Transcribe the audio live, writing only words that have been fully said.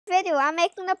video. I'm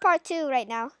making the part 2 right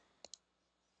now.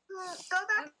 Go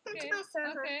back into my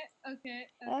server.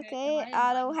 Okay,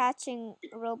 auto hatching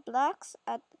Roblox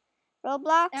at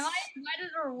Roblox. Am I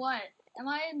invited or what? Am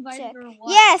I invited Check. or what?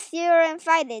 Yes, you're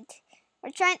invited.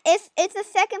 We're trying. It's the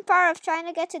second part of trying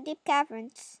to get to deep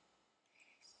caverns.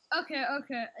 Okay.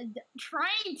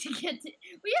 Trying to get to.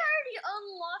 We already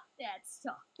unlocked that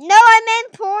stuff. No, I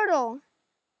meant portal.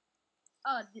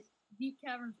 Deep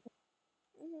caverns.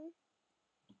 Mm-hmm.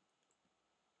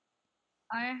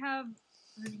 I have.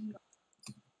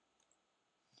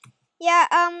 Yeah.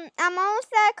 I'm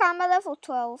almost at combat level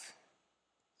 12.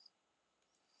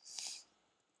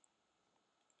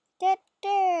 Oh,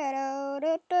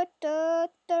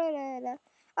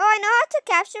 I know how to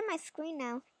capture my screen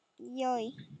now.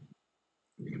 Yoy.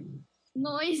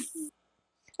 Nice.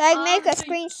 Like make a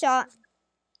screenshot.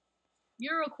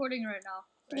 You're recording right now.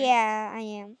 Right? Yeah, I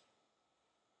am.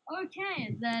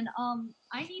 Okay, then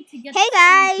I need to get. Hey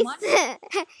guys,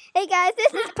 hey guys,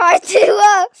 this is part two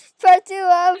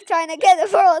of trying to get the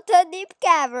world to deep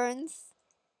caverns.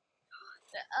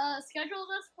 Schedule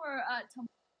this for tomorrow.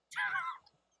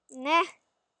 Nah,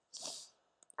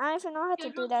 I don't even know how to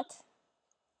do that.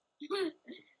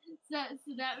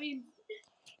 So that means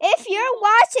if you're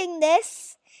watching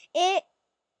this, wait,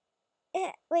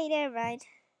 never mind.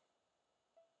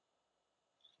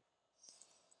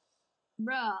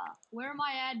 Bruh, where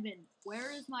my admin?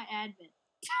 Where is my admin?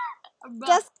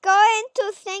 Just go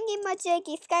into Thingy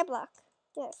Majiggy Skyblock.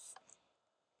 Yes.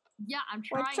 Yeah, I'm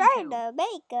trying. We're trying to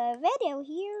make a video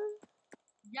here.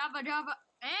 Java,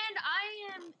 and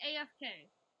I am AFK.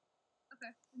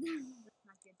 Okay, that's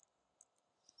not good.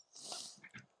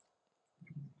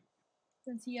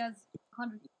 Since he has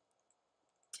 100.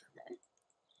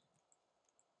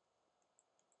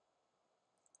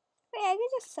 Wait, I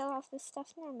could just sell off this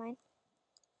stuff. Never mind.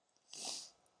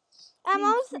 I'm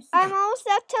almost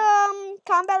up to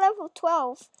combat level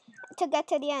 12 to get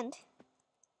to the end.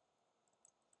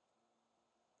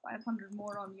 500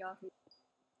 more on Yahoo.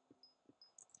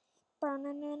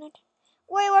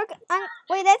 Wait,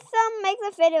 let's make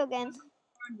the video again.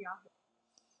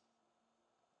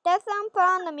 Let's put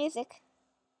on the music.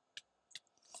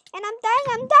 And I'm dying.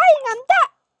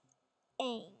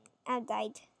 I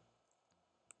died.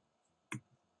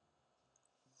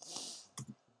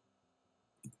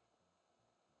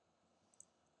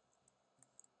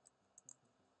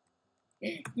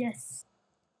 Yes.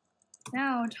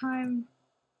 Now time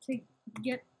to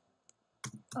get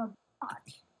a bot.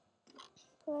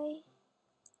 Play.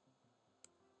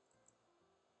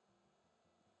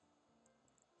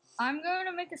 I'm going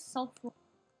to make a self.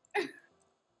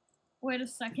 Wait a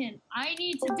second. I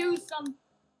need to do some.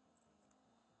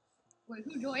 Wait,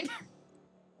 who joined?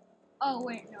 Oh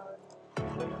wait, no.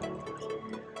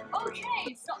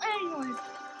 Okay, so anyways,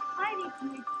 I need to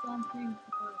make something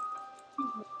for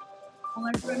people. Oh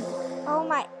my friend. Oh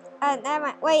my. Never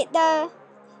mind. Wait, the.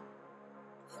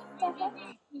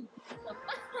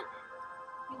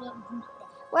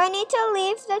 Well, I need to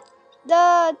leave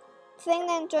the thing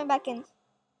and join back in.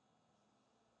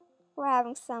 We're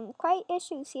having some quite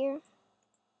issues here.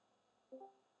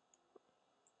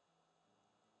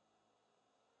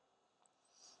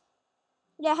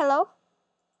 Yeah, hello?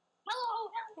 Hello.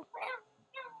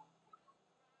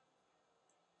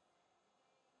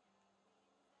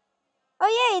 Oh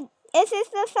yeah, is this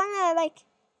the song that I like?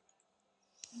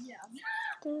 Yeah.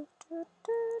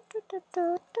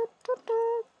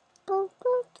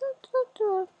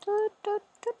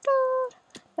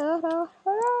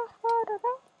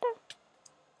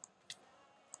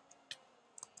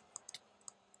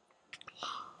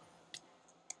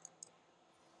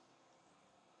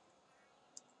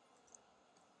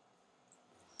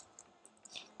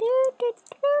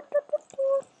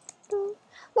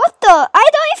 What the? I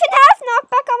don't even have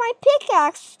knockback on my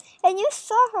pickaxe, and you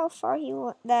saw how far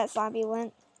that zombie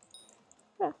went.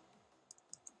 Huh.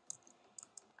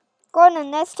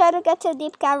 Gordon, let's try to get to the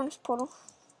deep caverns portal.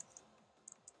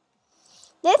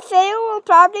 This video will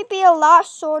probably be a lot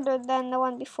shorter than the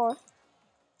one before.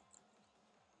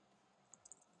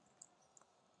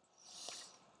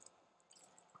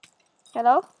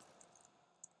 Hello?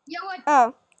 Yeah, what?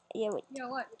 Oh, yeah, wait. Yeah,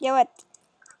 what? Yeah, what?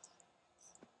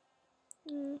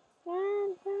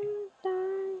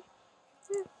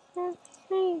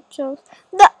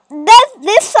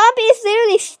 This zombie is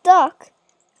literally stuck.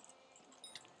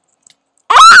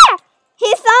 Ah!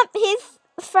 His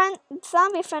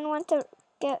zombie friend went to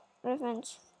get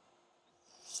revenge.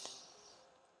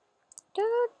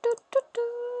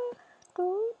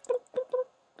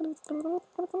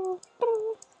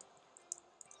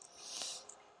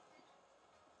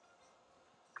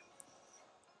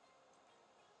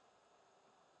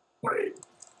 Green.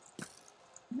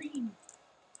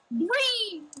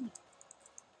 Green!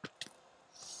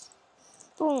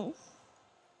 Boom.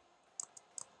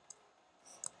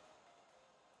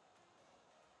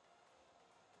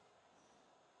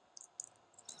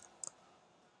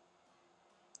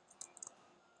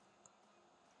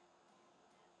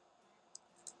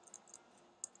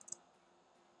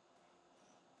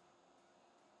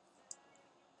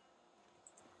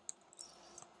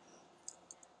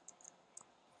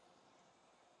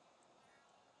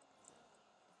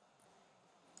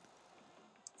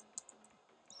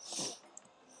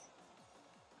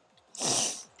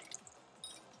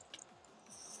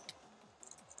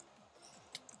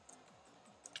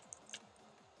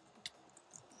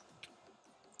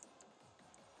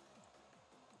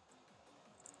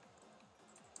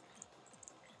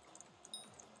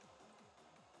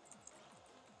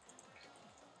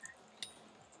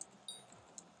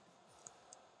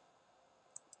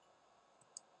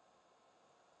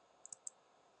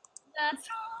 That's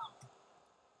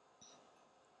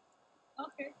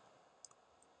okay.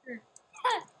 Sure.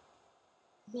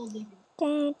 Building.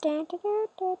 Dun, dun, dun, dun,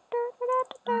 dun, dun, dun,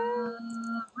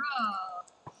 dun.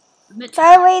 Bro.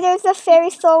 By the way, there's a fairy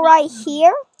soul right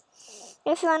here,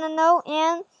 if you want to know,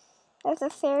 and there's a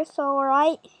fairy soul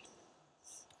right.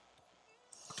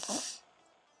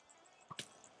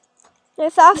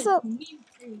 There's also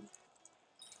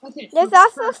Okay, there's so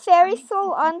also a first, fairy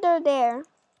soul under there.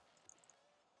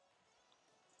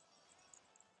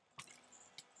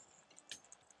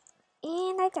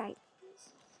 And I died.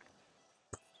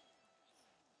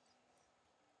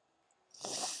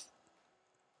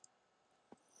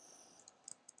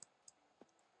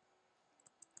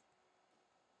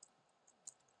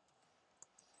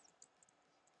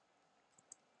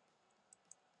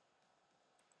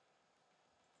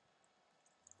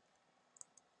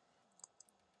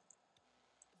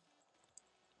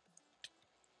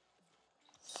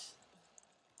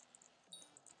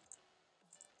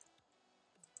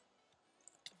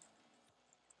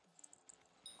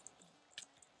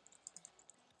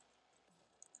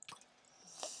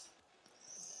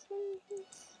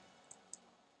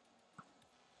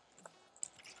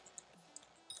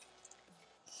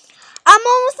 I'm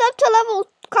almost up to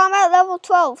combat level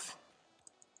 12.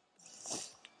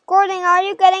 Gordon, are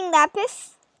you getting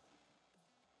lapis?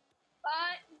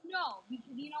 no,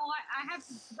 because you know what? I have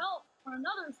to develop for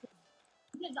another thing.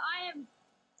 Because I am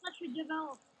such a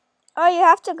developer. Oh, you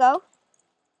have to go.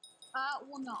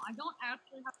 Well, no, I don't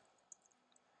actually have.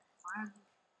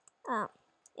 Oh,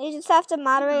 you just have to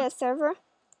moderate a server.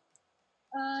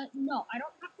 No, I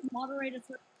don't have to moderate a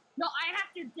server. No, I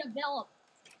have to develop.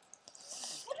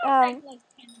 Oh. It'll take like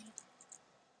 10 minutes.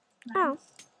 Oh.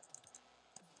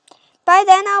 By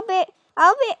then I'll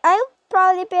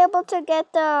probably be able to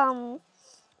get the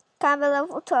combat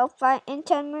level 12 fight in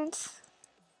 10 minutes.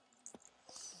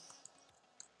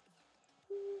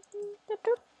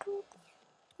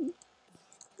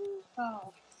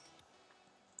 Oh.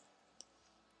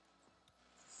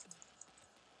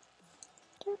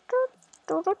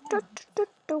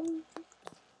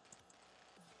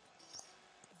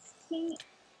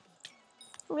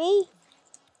 Me.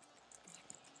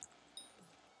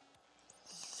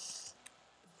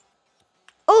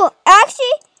 Oh, actually,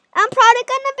 I'm probably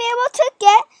gonna be able to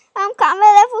get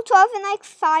combat level 12 in like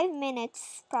 5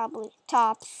 minutes, probably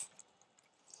tops.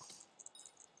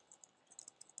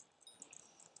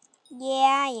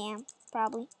 Yeah, I am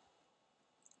probably.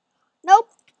 Nope,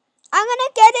 I'm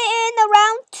gonna get it in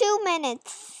around 2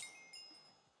 minutes,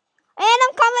 and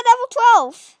I'm combat level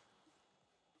 12.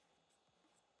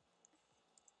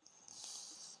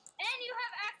 And you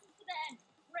have access to the end.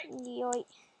 Great. Yoink.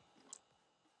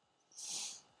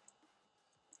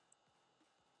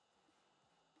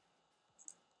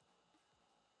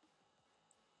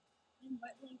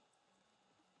 Invite link.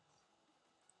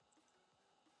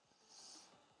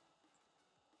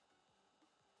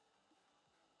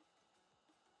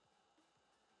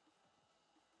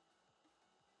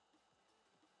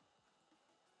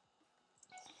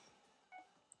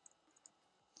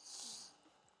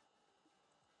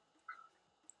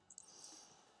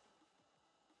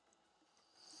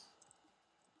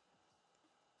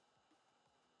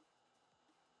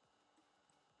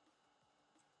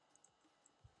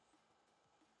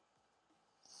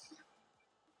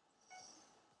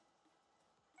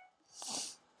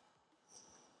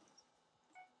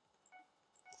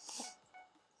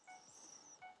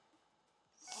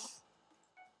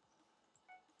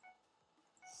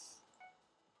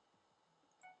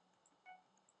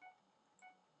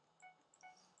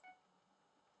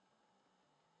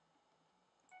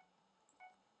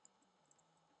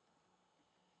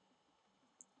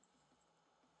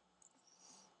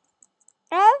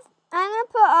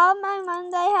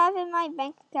 my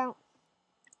bank account.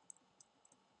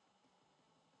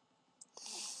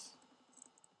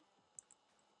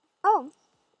 Oh,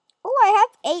 I have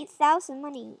 8,000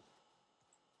 money.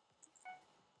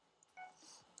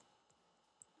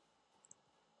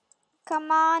 Come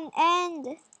on,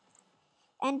 end.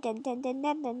 End.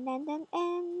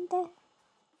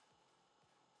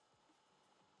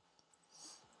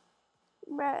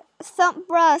 Bruh,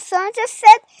 someone just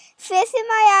said visit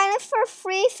my island for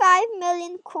free 5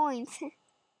 million coins.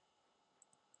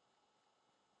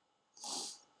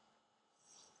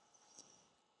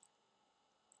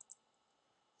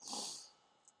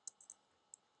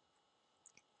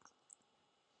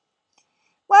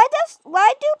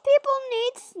 Why do people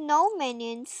need snow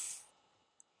minions?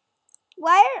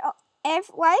 Why is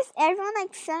everyone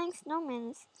like selling snow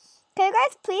minions? Can you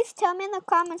guys please tell me in the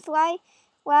comments why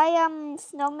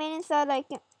snow minions are like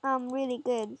really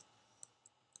good?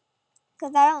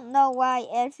 Cause I don't know why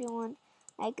everyone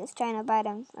like is trying to buy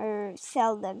them or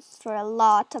sell them for a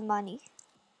lot of money.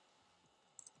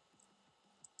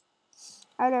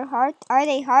 Are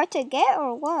they hard to get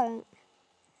or what?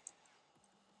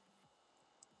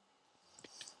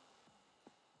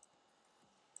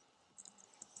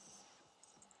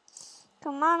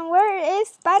 Come on, where is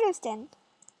Spider's Den?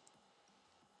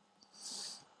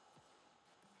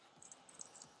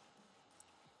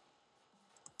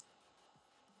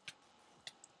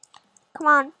 Come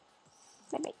on,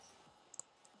 baby.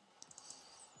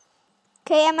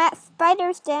 Okay, I'm at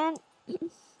Spider's Den.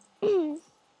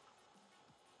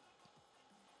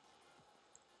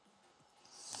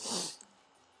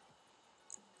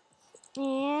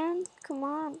 And come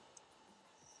on.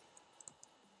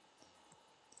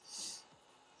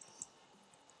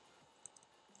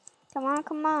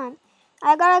 Come on.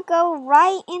 I gotta go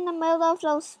right in the middle of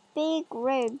those big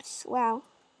ribs. Wow.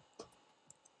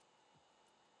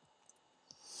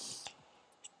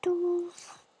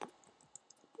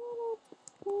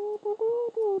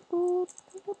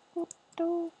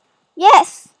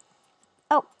 Yes!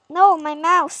 Oh, no, my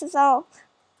mouse is all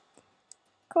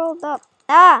curled up.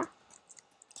 Ah!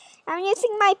 I'm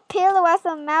using my pillow as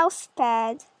a mouse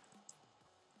pad.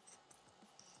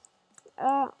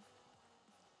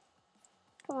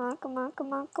 Come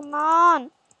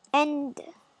on. And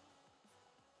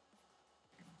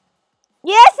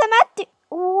yes, I'm at the.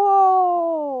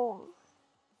 Whoa.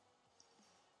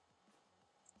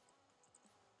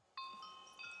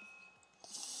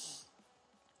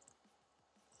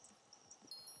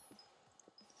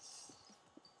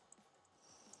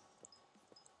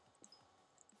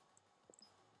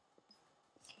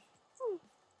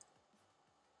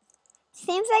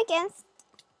 Seems like it's.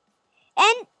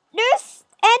 And there's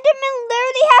Enderman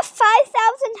literally have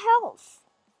 5,000 health.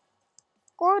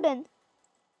 Gordon.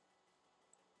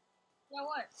 Yeah,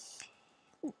 what?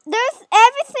 There's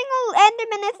every single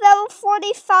Enderman is level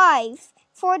 45.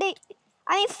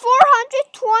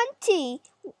 420.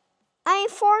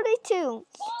 42.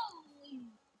 Holy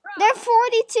crap. They're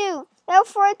 42. They're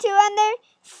 42 and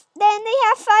then they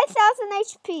have 5,000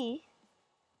 HP.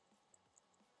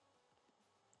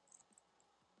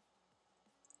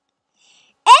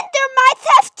 Endermites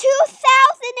have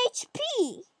 2,000 HP.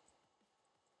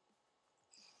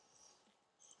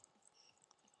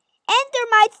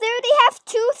 Endermites literally have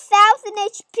 2,000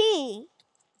 HP.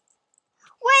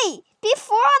 Wait,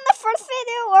 before on the first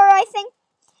video, or I think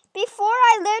before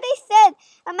I literally said,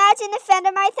 imagine if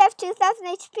Endermites have 2,000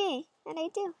 HP. And they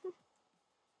do.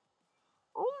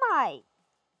 Oh my.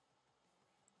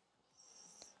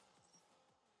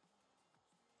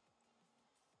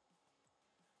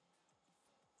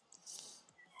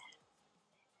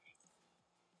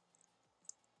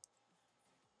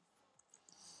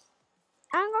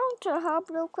 I'm going to hub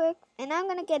real quick, and I'm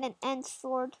going to get an end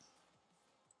sword.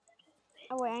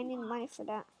 Oh wait, I need money for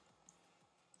that.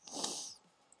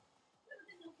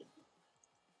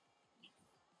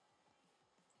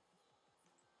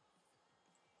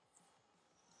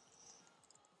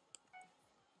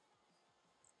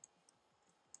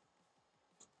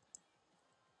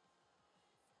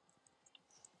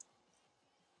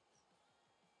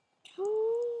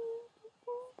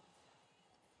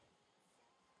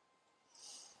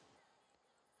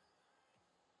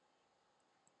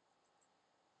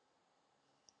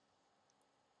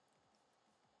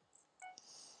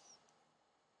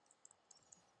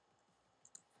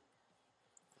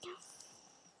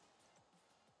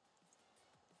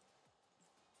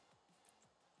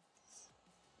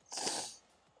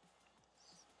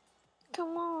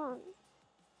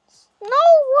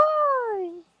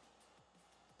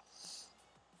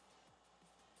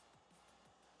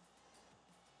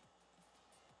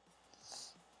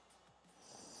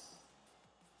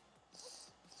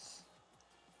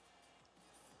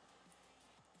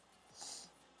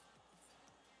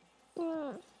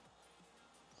 Hmm.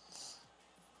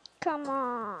 Come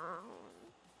on.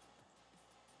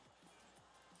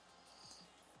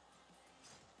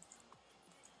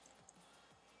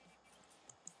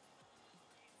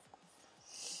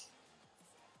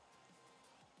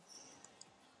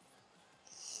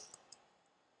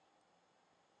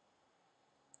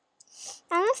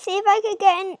 I'm gonna see if I could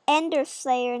get an Ender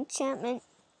Slayer enchantment.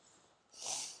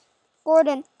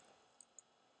 Gordon.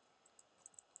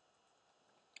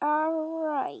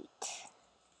 Alright.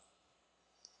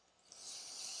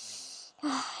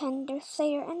 Ender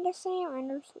Slayer, Ender Slayer,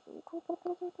 Ender Slayer.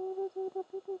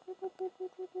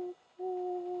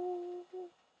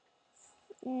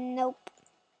 Nope.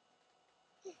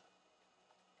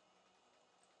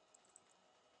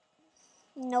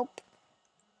 Nope.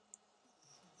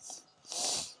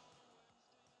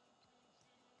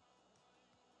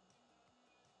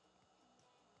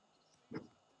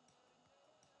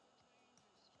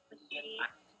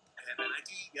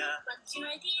 What's your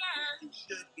idea?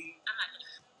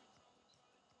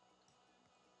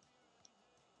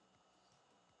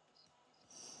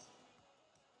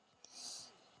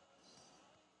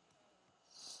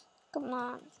 Come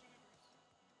on.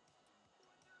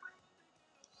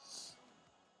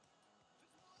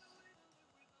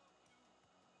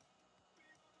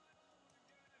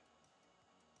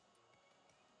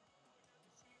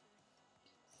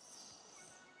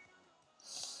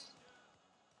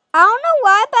 I don't know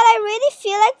why, but I really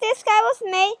feel like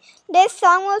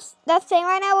that thing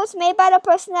right now was made by the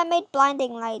person that made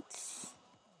Blinding Lights.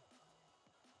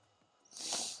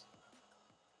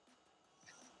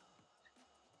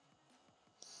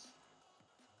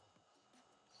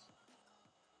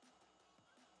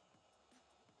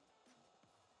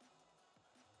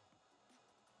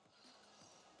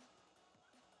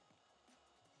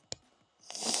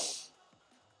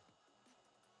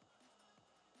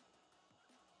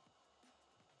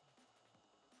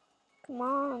 Come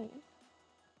on.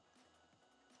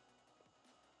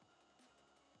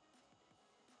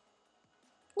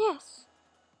 Yes.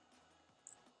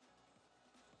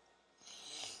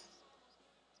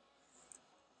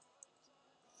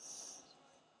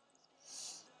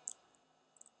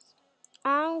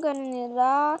 I'm gonna need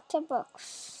lots of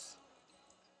books.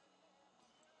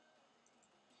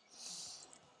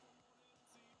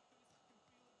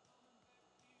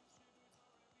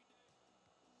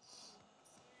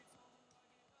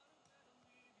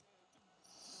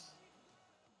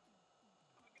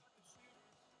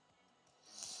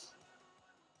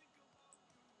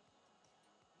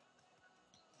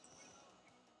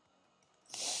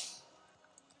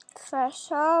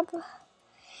 Fresh up.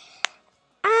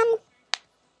 I'm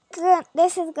good.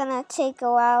 This is gonna take a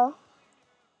while.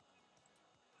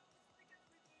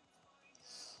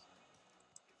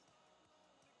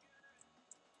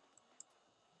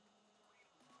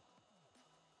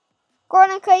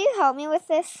 Gordon, could you help me with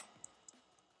this?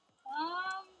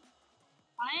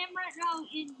 I am right now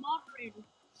in moderator.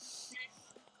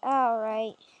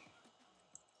 Alright.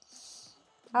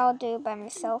 I'll do it by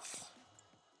myself.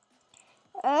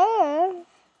 Oh.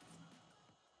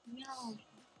 No.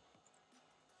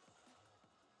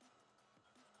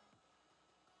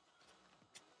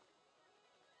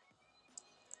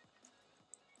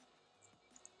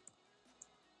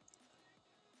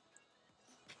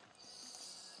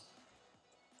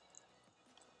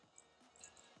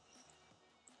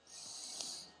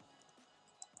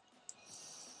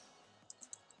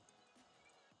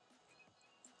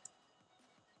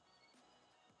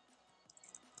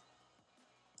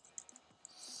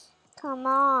 Come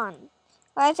on.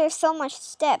 Why is there so much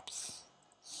steps?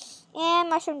 And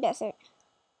Mushroom Desert.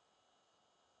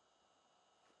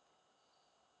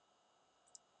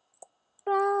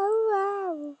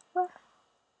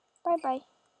 Bye bye.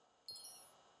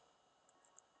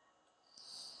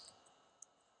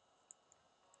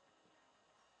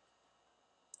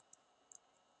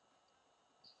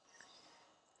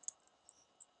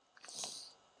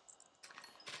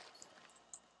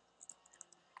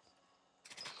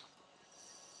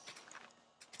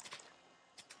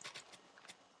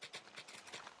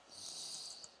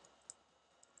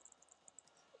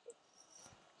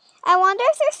 I wonder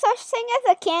if there's such thing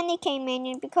as a candy cane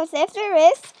minion, because if there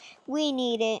is, we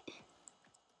need it.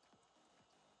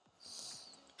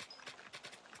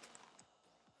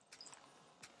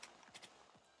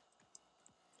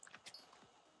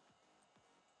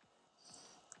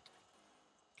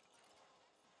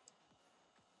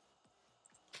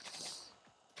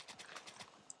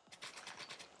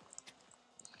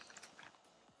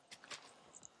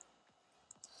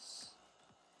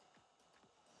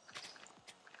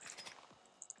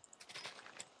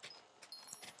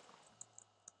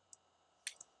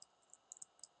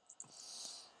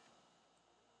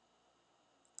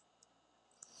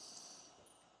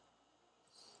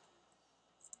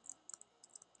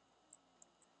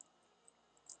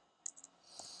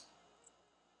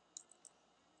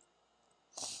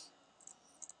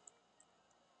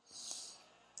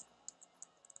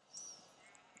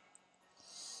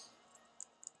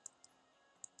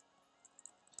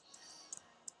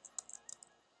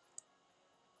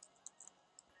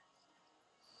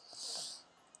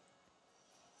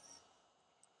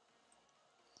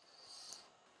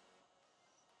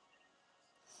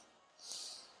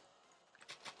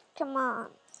 Come on.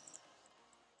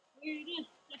 Here it is.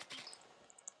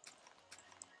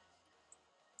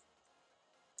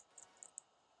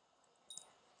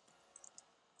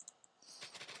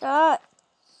 Uh,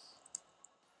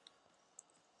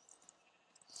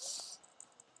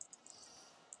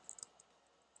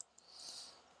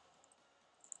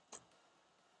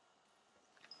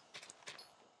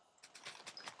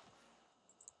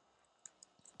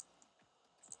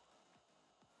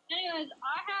 Anyways,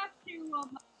 I have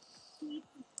to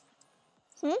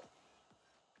hmm?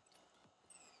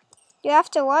 You have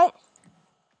to what?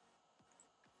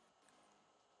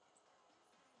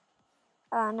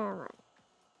 Oh, never mind.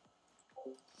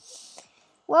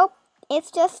 Well,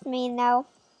 it's just me now.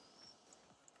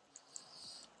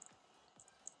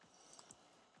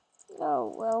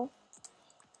 Oh, well.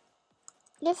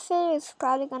 This video is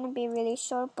probably gonna be really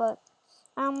short, but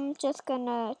I'm just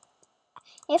gonna,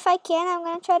 if I can, I'm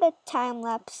gonna try to time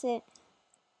lapse it.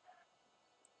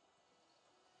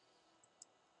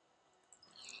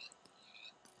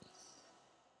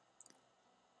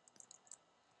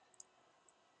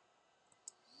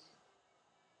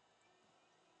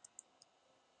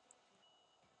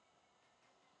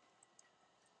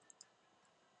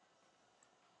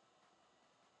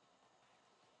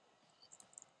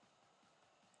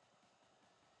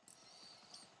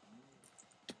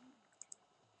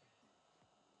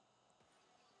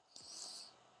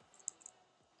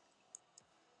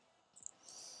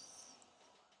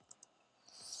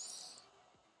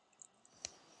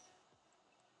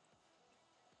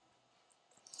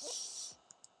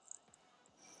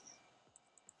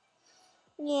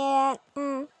 Yeah,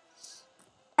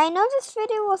 I know this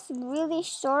video was really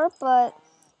short, but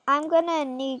I'm gonna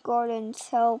need Gordon's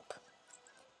help.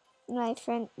 My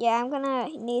friend, yeah, I'm gonna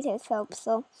need his help,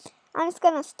 so I'm just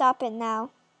gonna stop it now.